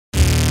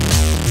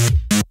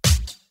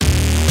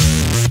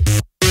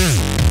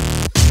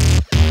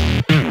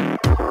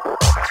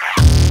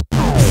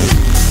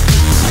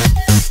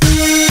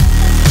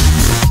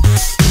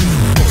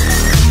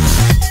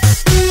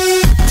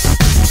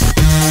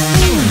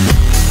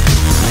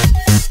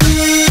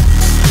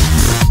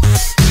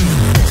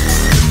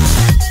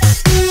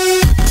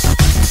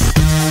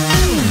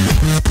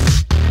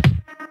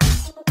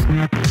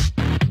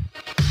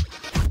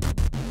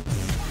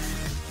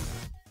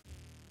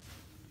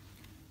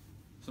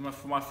So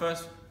for my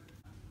first...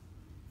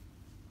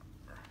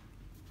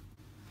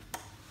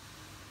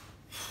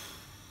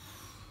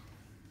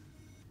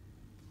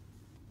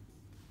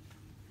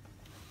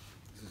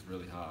 This is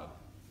really hard.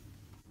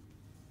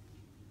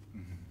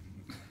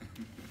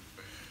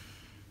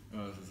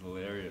 Oh, this is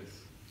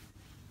hilarious.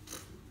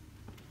 There's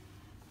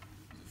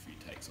a few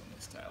takes on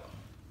this, Taylor.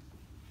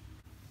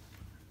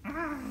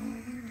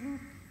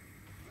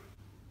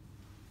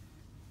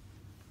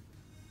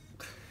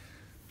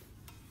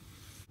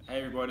 Hey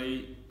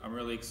everybody, I'm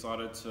really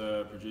excited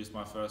to produce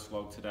my first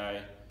vlog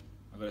today.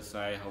 I've got to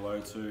say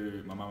hello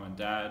to my mum and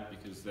dad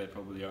because they're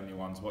probably the only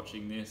ones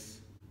watching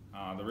this.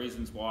 The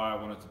reasons why I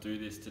wanted to do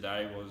this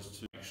today was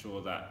to make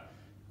sure that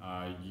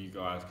you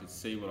guys could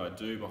see what I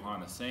do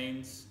behind the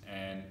scenes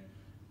and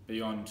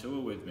be on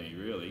tour with me,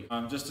 really.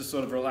 Just to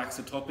sort of relax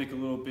the topic a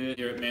little bit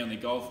here at Manly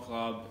Golf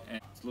Club, and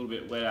it's a little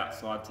bit wet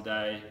outside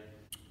today.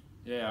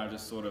 Yeah, I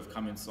just sort of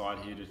come inside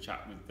here to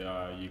chat with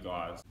you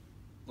guys.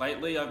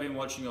 Lately, I've been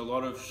watching a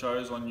lot of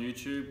shows on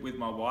YouTube with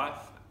my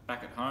wife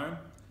back at home,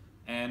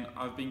 and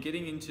I've been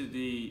getting into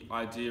the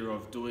idea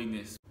of doing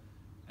this.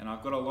 And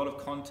I've got a lot of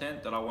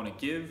content that I want to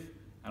give,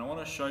 and I want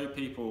to show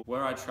people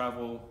where I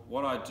travel,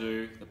 what I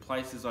do, the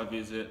places I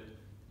visit,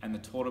 and the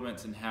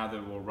tournaments and how they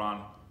will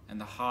run, and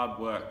the hard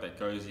work that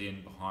goes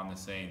in behind the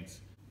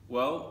scenes.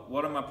 Well,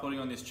 what am I putting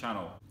on this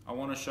channel? I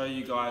want to show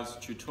you guys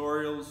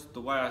tutorials,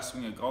 the way I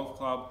swing a golf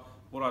club,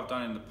 what I've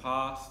done in the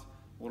past,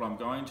 what I'm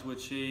going to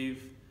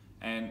achieve,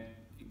 and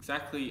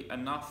exactly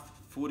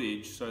enough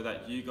footage so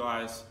that you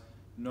guys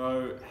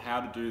know how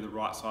to do the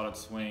right-sided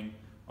swing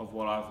of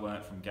what I've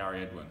learnt from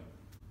Gary Edwin.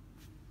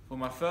 For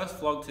my first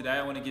vlog today,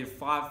 I want to give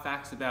 5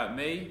 facts about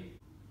me.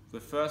 The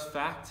first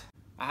fact,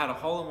 I had a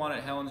hole-in-one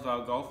at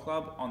Helensvale Golf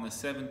Club on the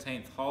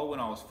 17th hole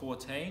when I was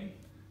 14.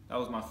 That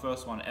was my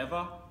first one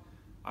ever.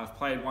 I've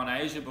played One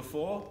Asia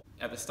before.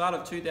 At the start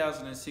of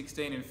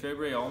 2016 in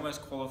February, I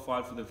almost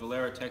qualified for the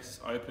Valera Texas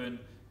Open,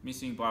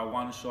 missing by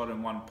 1 shot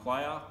and 1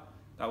 player.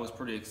 That was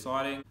pretty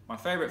exciting. My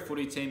favourite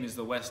footy team is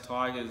the West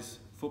Tigers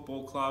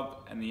Football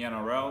Club and the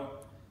NRL.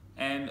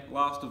 And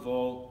last of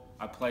all,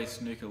 I play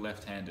snooker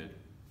left-handed.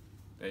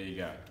 There you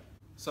go.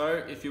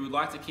 So if you would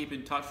like to keep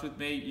in touch with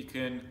me, you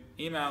can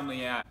email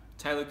me at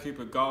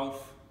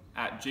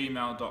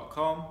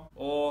Taylorcoopergolf@gmail.com,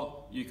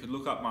 or you could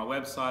look up my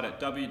website at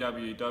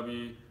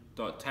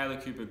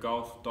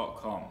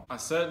www.taylorcoopergolf.com. I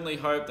certainly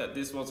hope that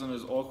this wasn't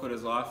as awkward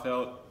as I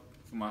felt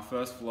for my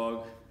first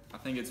vlog. I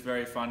think it's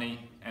very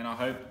funny, and I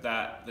hope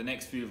that the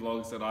next few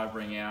vlogs that I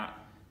bring out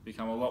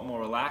become a lot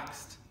more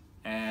relaxed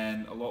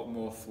and a lot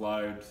more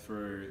flowed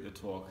through the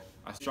talk.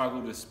 I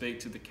struggle to speak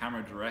to the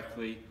camera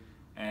directly,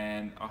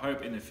 and I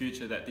hope in the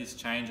future that this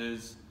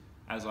changes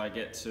as I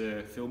get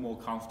to feel more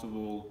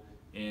comfortable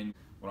in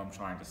what I'm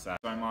trying to say.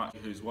 So much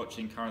who's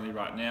watching currently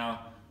right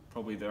now,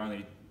 probably there are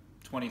only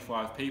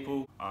 25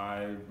 people.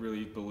 I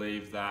really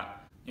believe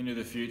that into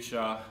the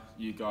future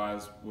you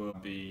guys will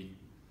be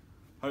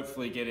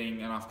hopefully getting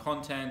enough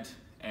content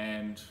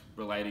and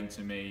relating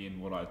to me and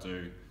what I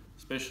do,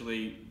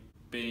 especially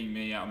being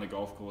me out on the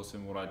golf course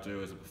and what I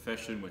do as a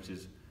profession, which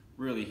is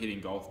really hitting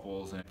golf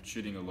balls and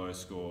shooting a low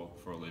score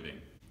for a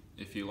living.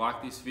 If you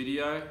like this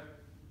video,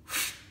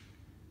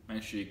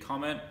 make sure you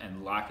comment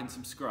and like and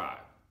subscribe.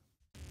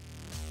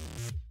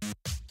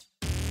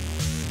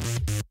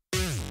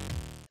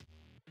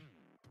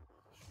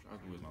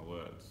 Struggle with my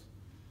words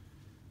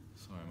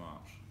so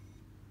much.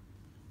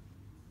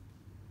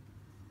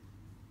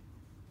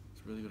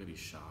 It's really got to be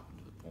sharp and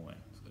to the point.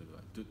 It's got to be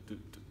like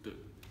do.